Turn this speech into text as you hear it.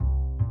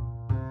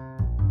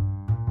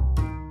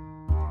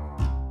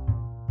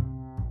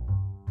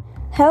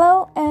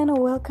Hello and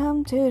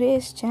welcome to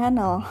this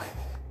channel.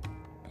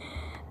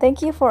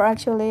 Thank you for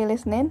actually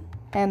listening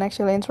and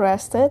actually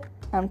interested.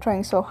 I'm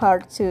trying so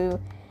hard to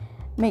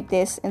make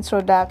this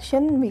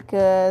introduction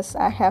because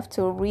I have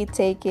to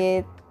retake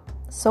it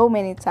so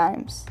many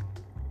times.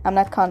 I'm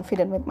not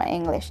confident with my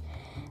English.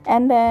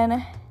 And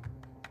then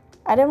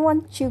I don't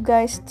want you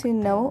guys to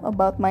know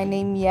about my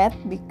name yet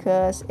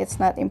because it's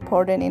not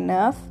important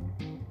enough.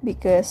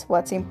 Because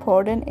what's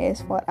important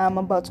is what I'm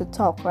about to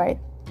talk, right?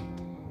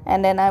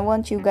 And then I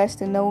want you guys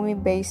to know me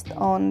based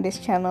on this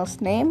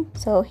channel's name.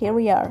 So here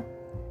we are.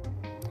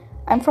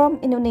 I'm from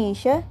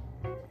Indonesia,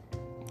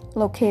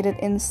 located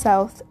in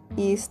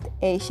Southeast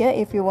Asia,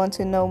 if you want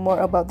to know more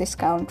about this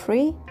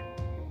country.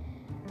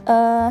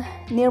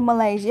 Near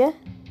Malaysia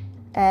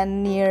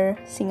and near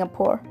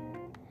Singapore.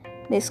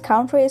 This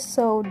country is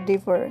so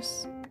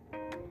diverse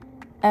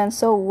and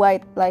so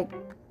wide, like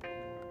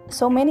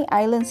so many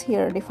islands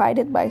here,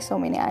 divided by so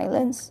many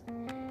islands.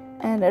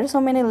 And there are so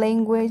many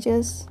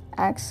languages,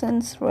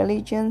 accents,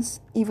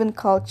 religions, even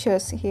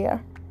cultures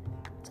here.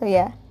 So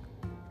yeah,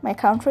 my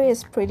country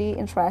is pretty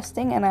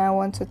interesting and I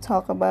want to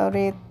talk about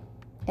it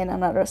in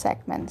another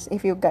segment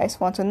if you guys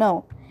want to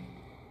know.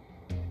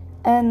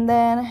 And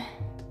then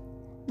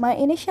my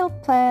initial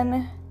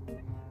plan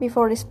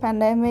before this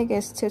pandemic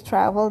is to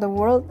travel the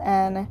world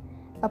and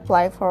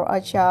apply for a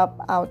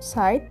job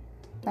outside,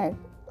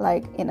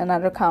 like in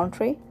another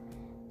country.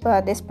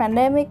 But this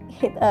pandemic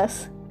hit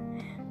us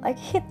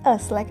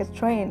like a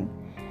train.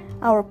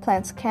 Our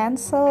plans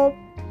canceled.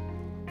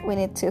 We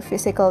need to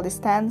physical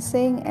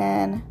distancing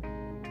and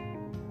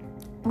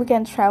we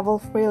can travel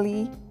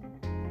freely.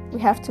 We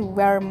have to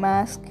wear a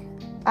mask.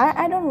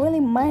 I don't really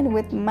mind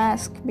with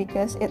mask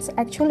because it's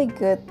actually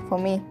good for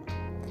me.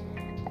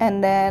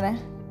 And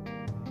then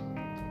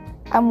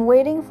I'm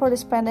waiting for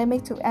this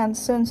pandemic to end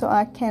soon so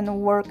I can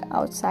work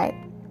outside.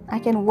 I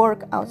can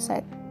work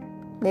outside,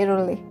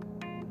 literally.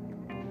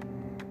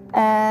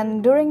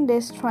 And during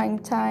these trying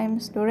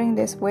times, during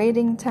these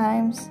waiting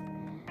times,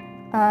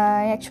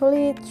 I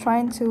actually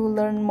trying to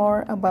learn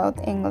more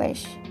about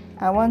English.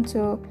 I want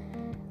to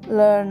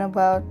learn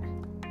about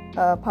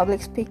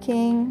public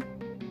speaking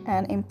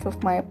and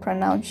improve my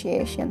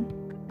pronunciation.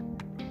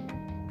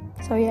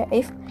 So yeah,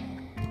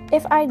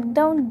 if I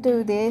don't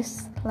do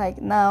this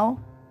like now,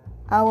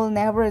 I will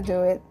never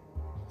do it.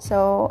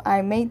 So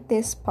I made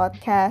this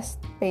podcast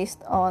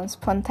based on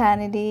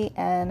spontaneity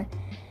and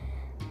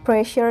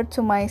pressure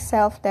to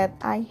myself that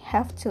I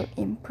have to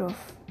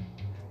improve.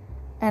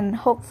 And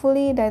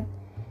hopefully that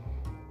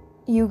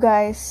you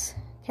guys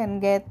can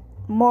get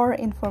more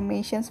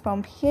information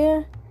from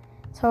here.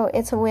 So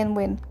it's a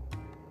win-win.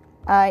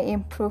 I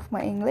improve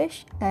my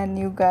English and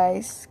you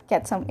guys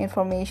get some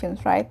information,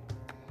 right?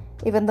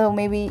 Even though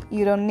maybe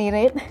you don't need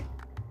it.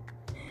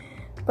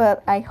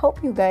 But I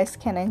hope you guys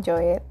can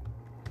enjoy it.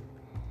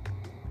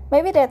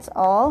 Maybe that's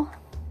all.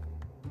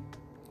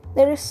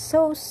 There is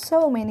so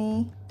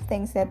many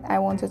things that I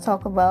want to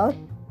talk about.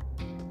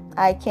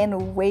 I can't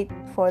wait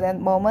for that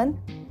moment.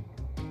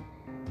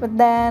 But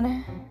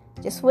then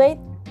just wait,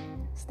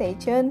 stay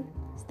tuned,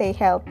 stay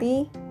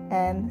healthy,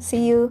 and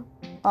see you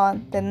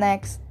on the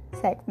next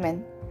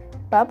segment.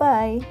 Bye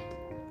bye.